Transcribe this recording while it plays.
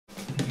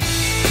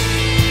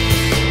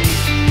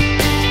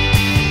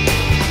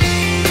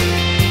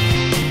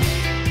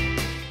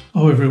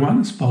Hello everyone,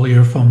 it's Paul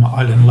here from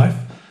Island Life.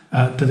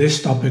 Today's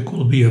topic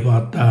will be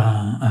about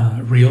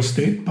real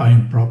estate,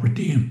 buying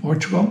property in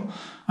Portugal.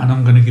 And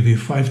I'm going to give you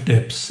 5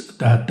 tips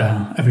that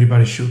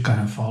everybody should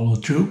kind of follow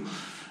through.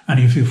 And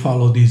if you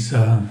follow these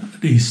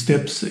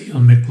tips,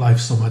 it'll make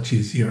life so much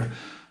easier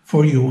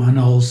for you and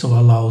also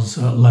allows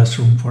less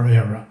room for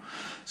error.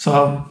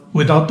 So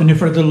without any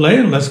further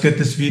delay, let's get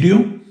this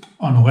video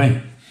on the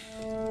way.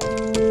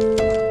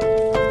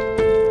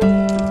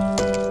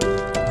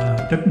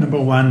 Tip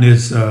number 1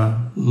 is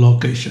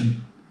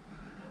location.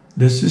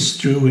 This is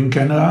true in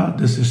Canada,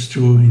 this is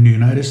true in the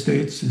United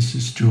States, this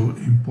is true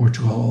in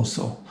Portugal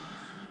also.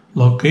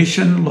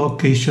 Location,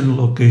 location,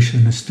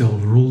 location is still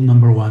rule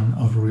number 1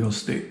 of real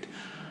estate.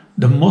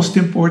 The most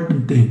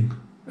important thing,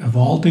 of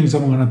all things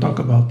I'm going to talk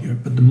about here,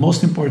 but the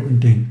most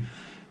important thing,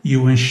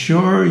 you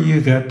ensure you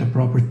get the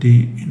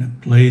property in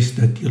a place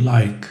that you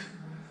like.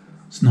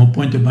 There's no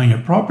point in buying a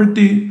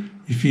property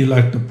if you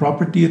like the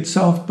property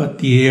itself, but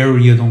the area,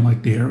 you don't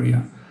like the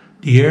area.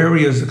 The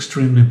area is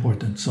extremely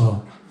important.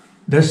 So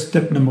that's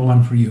tip number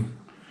 1 for you.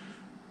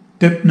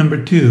 Tip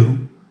number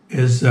 2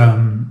 is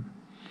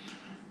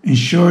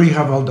ensure you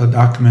have all the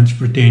documents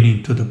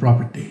pertaining to the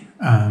property.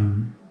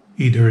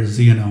 Either is,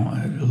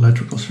 an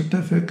electrical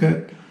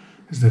certificate,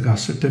 is the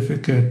gas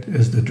certificate,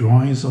 is the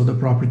drawings of the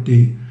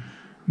property.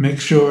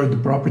 Make sure the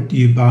property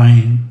you're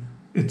buying,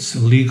 it's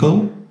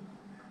legal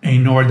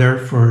in order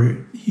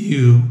for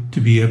you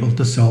to be able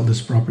to sell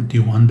this property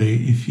one day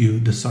if you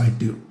decide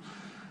to.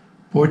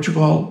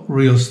 Portugal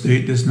real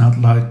estate is not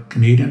like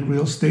Canadian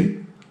real estate.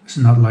 It's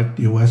not like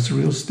the US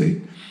real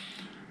estate.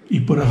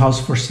 You put a house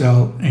for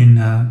sale in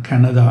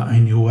Canada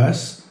and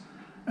US,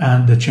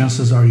 and the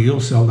chances are you'll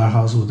sell that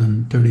house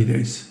within 30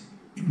 days,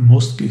 in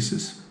most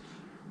cases.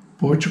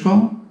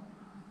 Portugal,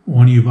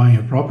 when you're buying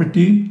a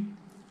property,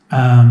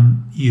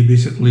 you're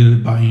basically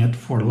buying it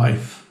for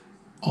life,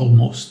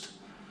 almost.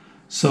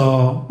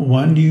 So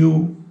when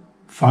you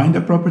find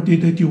a property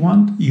that you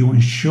want, you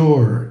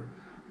ensure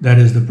that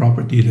is the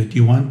property that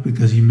you want,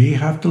 because you may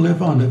have to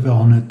live on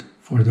it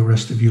for the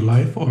rest of your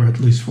life, or at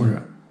least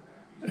for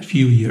a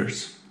few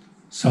years.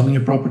 Selling a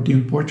property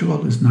in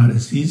Portugal is not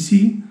as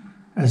easy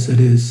as it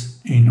is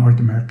in North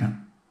America.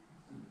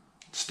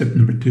 Step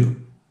number 2.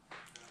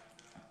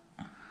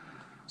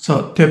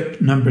 So tip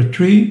number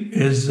 3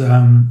 is,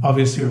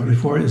 obviously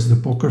before, is the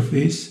poker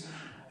face.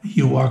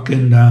 You walk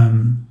in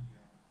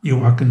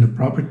the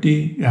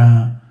property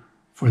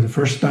for the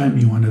first time,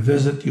 you want to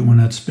visit, you want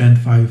to spend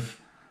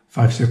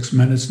 5-6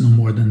 minutes, no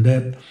more than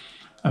that.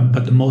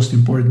 But the most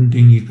important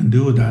thing you can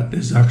do with that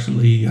is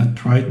actually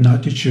try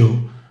not to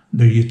show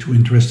that you're too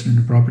interested in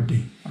the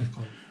property.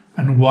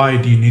 And why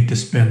do you need to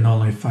spend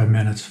only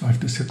 5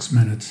 to 6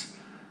 minutes?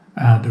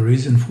 The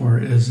reason for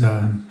it is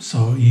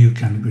so you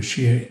can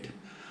negotiate.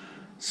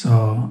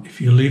 So if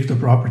you leave the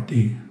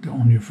property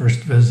on your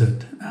first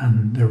visit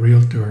and the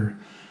realtor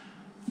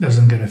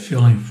doesn't get a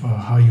feeling for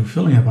how you're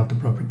feeling about the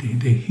property,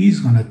 he's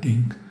going to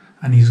think,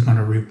 and he's going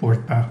to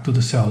report back to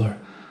the seller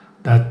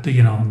that,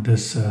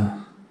 this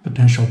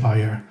potential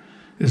buyer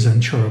is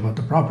unsure about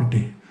the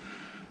property.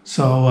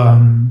 So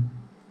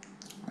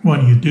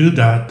when you do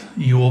that,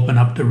 you open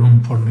up the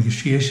room for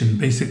negotiation,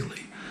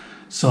 basically.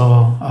 So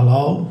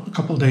allow a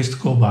couple of days to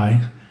go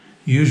by.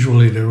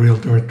 Usually the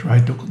realtor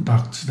tries to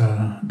contact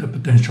the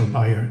potential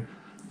buyer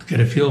to get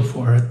a feel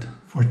for it.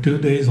 For 2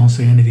 days, don't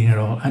say anything at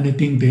all.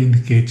 Anything that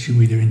indicates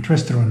you either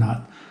interested or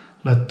not,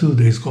 let 2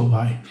 days go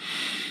by.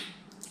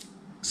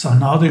 So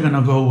now they're going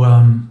to go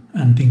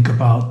and think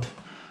about,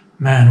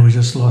 man, we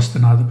just lost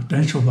another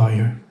potential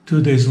buyer.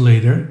 2 days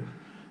later,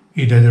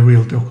 either the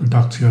realtor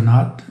contacts you or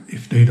not.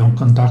 If they don't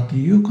contact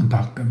you, you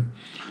contact them.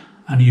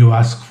 And you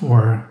ask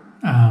for,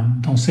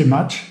 don't say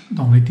much.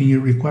 The only thing you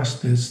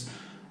request is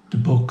to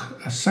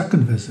book a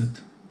second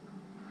visit.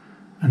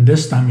 And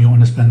this time you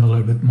want to spend a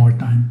little bit more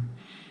time.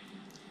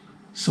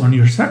 So on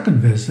your second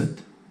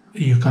visit,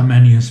 you come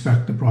and you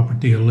inspect the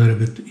property a little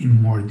bit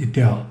in more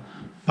detail.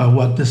 But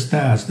what this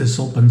does, this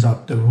opens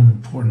up the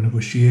room for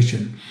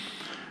negotiation.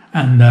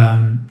 And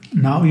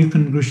now you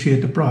can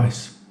negotiate the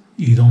price.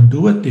 You don't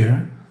do it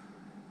there.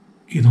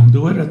 You don't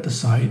do it at the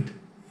site.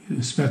 You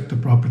inspect the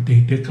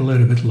property, take a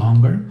little bit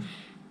longer.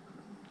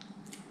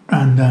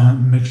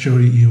 And make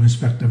sure you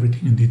inspect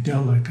everything in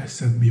detail, like I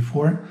said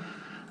before.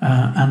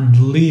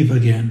 And leave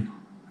again.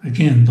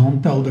 Again,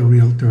 don't tell the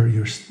realtor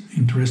you're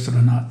interested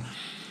or not.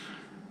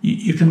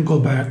 You can go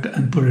back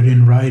and put it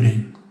in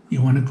writing.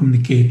 You want to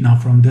communicate now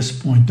from this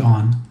point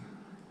on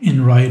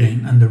in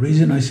writing. And the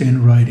reason I say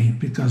in writing,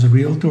 because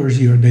realtors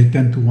here, they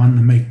tend to want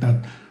to make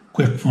that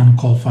quick phone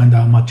call, find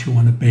out how much you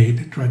want to pay.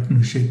 They try to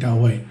negotiate that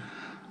way.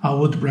 I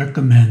would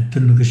recommend to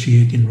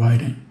negotiate in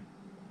writing.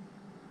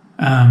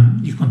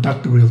 You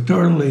contact the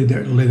realtor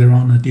later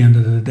on at the end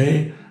of the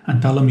day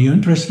and tell them you're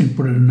interested in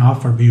putting an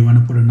offer, but you want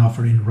to put an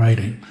offer in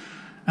writing.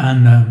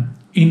 And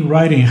in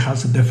writing, it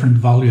has a different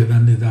value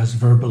than it does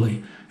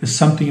verbally. It's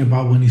something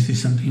about when you see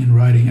something in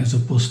writing as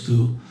opposed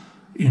to,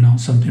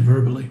 something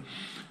verbally.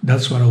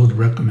 That's what I would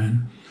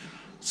recommend.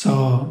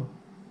 So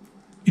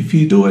if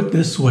you do it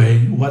this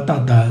way, what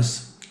that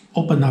does,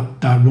 open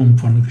up that room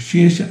for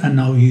negotiation, and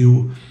now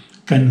you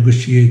can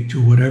negotiate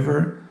to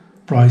whatever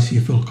price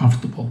you feel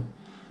comfortable.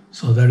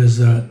 So that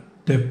is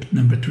tip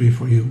number 3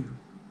 for you.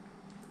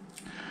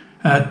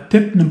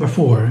 Tip number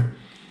 4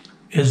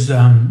 is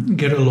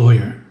get a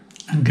lawyer.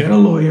 And get a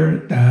lawyer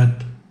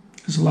that,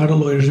 there's a lot of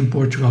lawyers in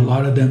Portugal, a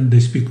lot of them,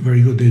 they speak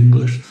very good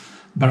English,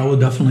 but I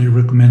would definitely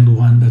recommend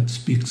one that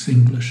speaks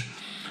English.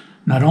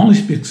 Not only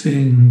speaks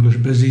English,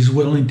 but he's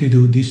willing to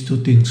do these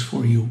 2 things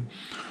for you.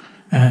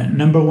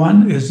 Number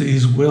 1 is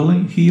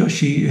he or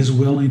she is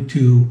willing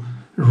to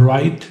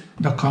write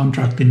the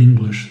contract in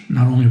English,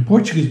 not only in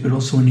Portuguese, but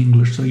also in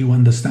English, so you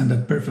understand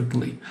that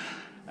perfectly.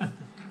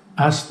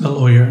 Ask the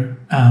lawyer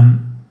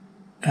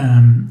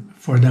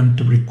for them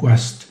to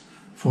request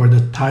for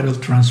the title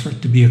transfer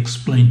to be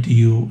explained to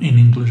you in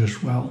English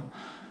as well.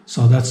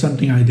 So that's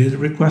something I did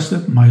request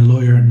it. My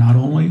lawyer not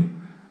only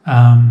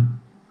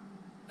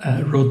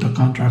wrote the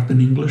contract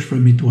in English for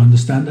me to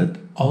understand it,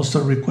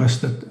 also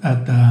requested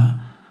at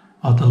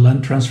the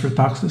land transfer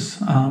taxes,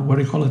 what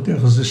do you call it there,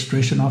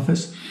 registration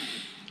office,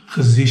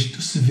 Registro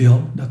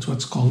Civil, that's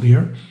what's called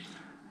here.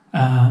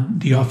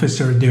 The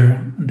officer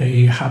there,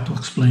 they had to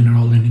explain it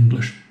all in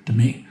English to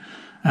me,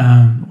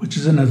 which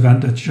is an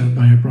advantage of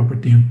buying a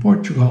property in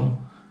Portugal.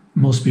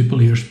 Most people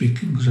here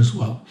speak English as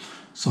well.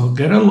 So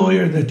get a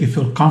lawyer that you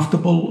feel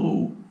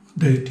comfortable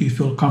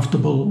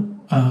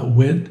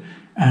with,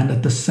 and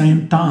at the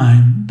same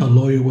time, the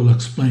lawyer will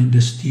explain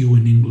this to you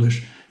in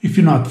English. If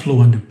you're not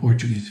fluent in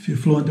Portuguese, if you're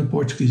fluent in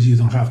Portuguese, you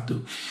don't have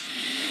to.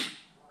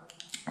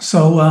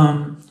 So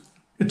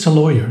it's a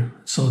lawyer.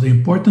 So the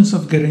importance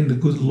of getting the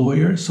good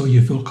lawyer, so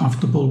you feel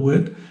comfortable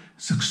with,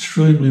 is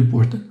extremely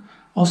important.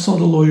 Also,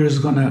 the lawyer is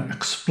going to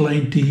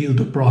explain to you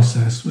the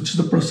process, which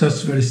the process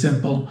is very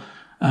simple.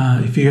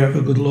 If you have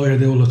a good lawyer,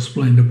 they will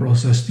explain the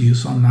process to you,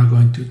 so I'm not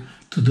going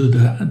to do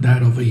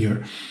that over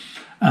here.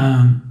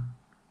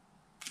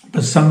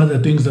 But some of the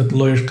things that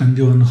lawyers can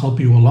do and help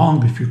you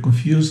along if you're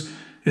confused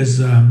is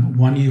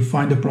when you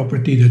find a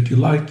property that you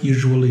like,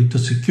 usually to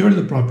secure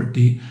the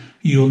property,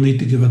 you'll need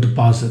to give a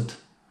deposit,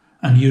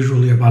 and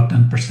usually about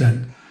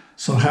 10%.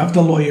 So have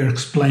the lawyer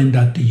explain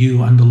that to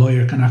you, and the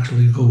lawyer can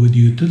actually go with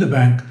you to the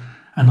bank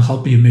and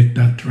help you make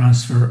that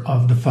transfer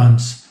of the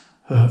funds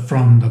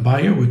from the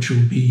buyer, which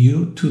will be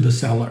you, to the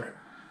seller,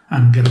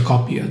 and get a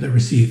copy of the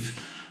receipt,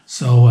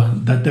 so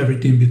that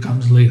everything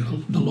becomes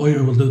legal. The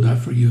lawyer will do that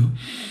for you.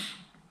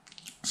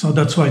 So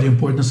that's why the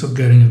importance of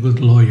getting a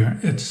good lawyer.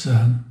 It's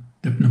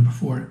tip number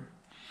 4.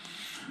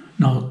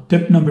 Now,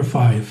 tip number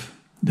 5,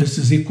 this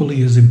is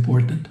equally as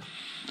important,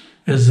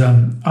 is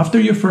after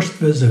your first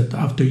visit,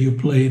 after you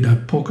play the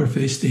poker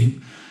face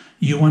thing,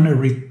 you want to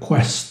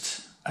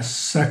request a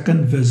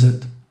second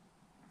visit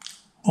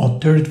or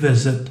third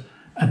visit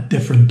at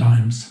different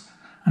times.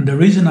 And the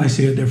reason I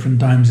say at different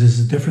times is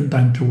a different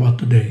time throughout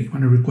the day. You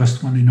want to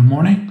request one in the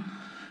morning,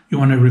 you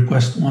want to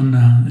request one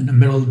in the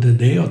middle of the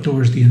day, or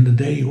towards the end of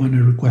the day, you want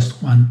to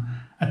request one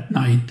at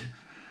night.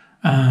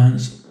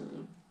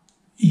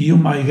 You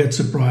might get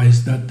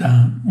surprised that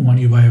when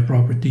you buy a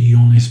property, you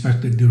only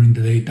inspect it during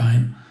the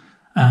daytime.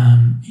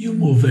 You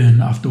move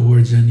in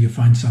afterwards and you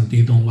find something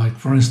you don't like.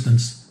 For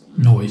instance,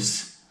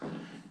 noise.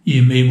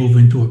 You may move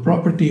into a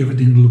property,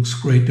 everything looks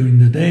great during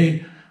the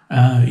day.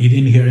 You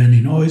didn't hear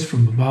any noise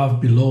from above,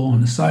 below,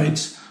 on the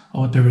sides,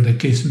 or whatever the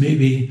case may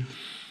be,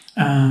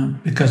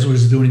 because it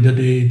was during the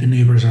day, the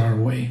neighbors are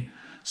away.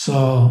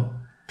 So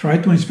try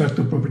to inspect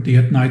the property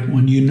at night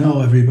when you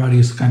know everybody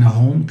is kind of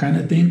home, kind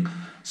of thing,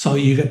 so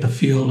you get the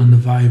feel and the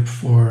vibe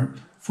for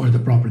the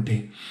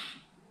property.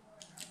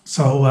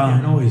 So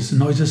noise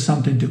is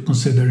something to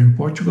consider in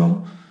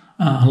Portugal,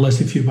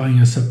 unless if you're buying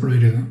a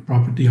separated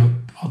property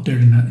out there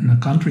in the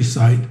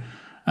countryside.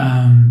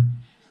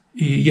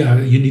 Yeah,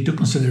 you need to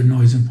consider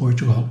noise in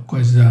Portugal,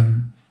 because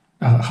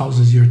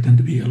houses here tend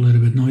to be a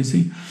little bit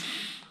noisy,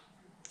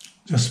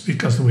 just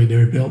because the way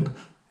they're built.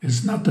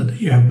 It's not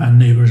that you have bad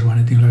neighbors or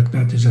anything like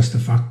that, it's just the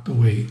fact the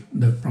way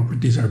the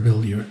properties are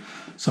built here.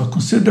 So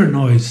consider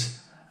noise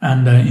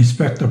and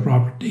inspect the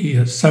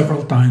property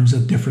several times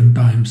at different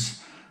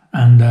times,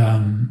 and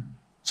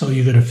so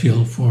you get a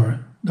feel for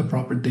the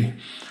property.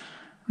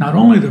 Not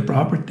only the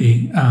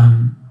property,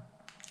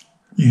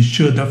 you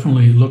should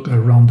definitely look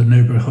around the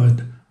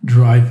neighborhood,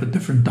 drive at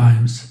different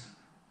times,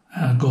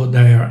 go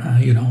there,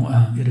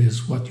 it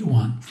is what you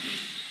want.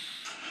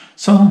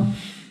 So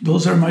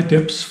those are my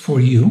tips for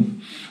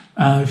you.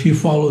 If you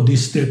follow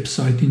these tips,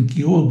 I think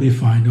you will be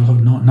fine. You'll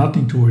have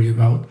nothing to worry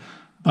about.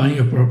 Buying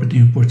a property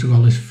in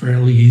Portugal is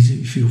fairly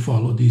easy if you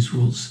follow these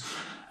rules.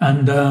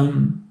 And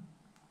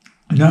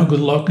good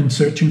luck in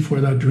searching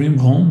for that dream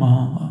home.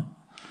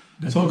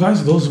 So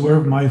guys, those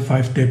were my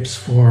 5 tips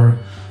for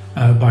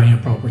buying a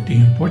property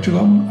in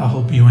Portugal. I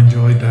hope you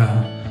enjoyed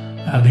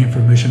the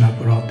information I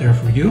put out there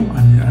for you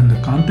and the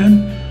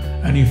content.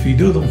 And if you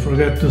do, don't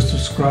forget to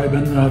subscribe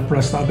and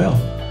press that bell.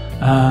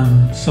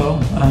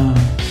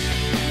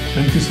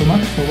 Thank you so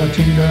much for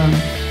watching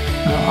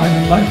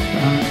Island Life,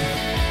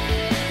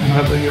 and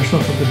have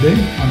yourself a good day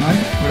or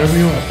night, wherever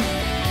you are.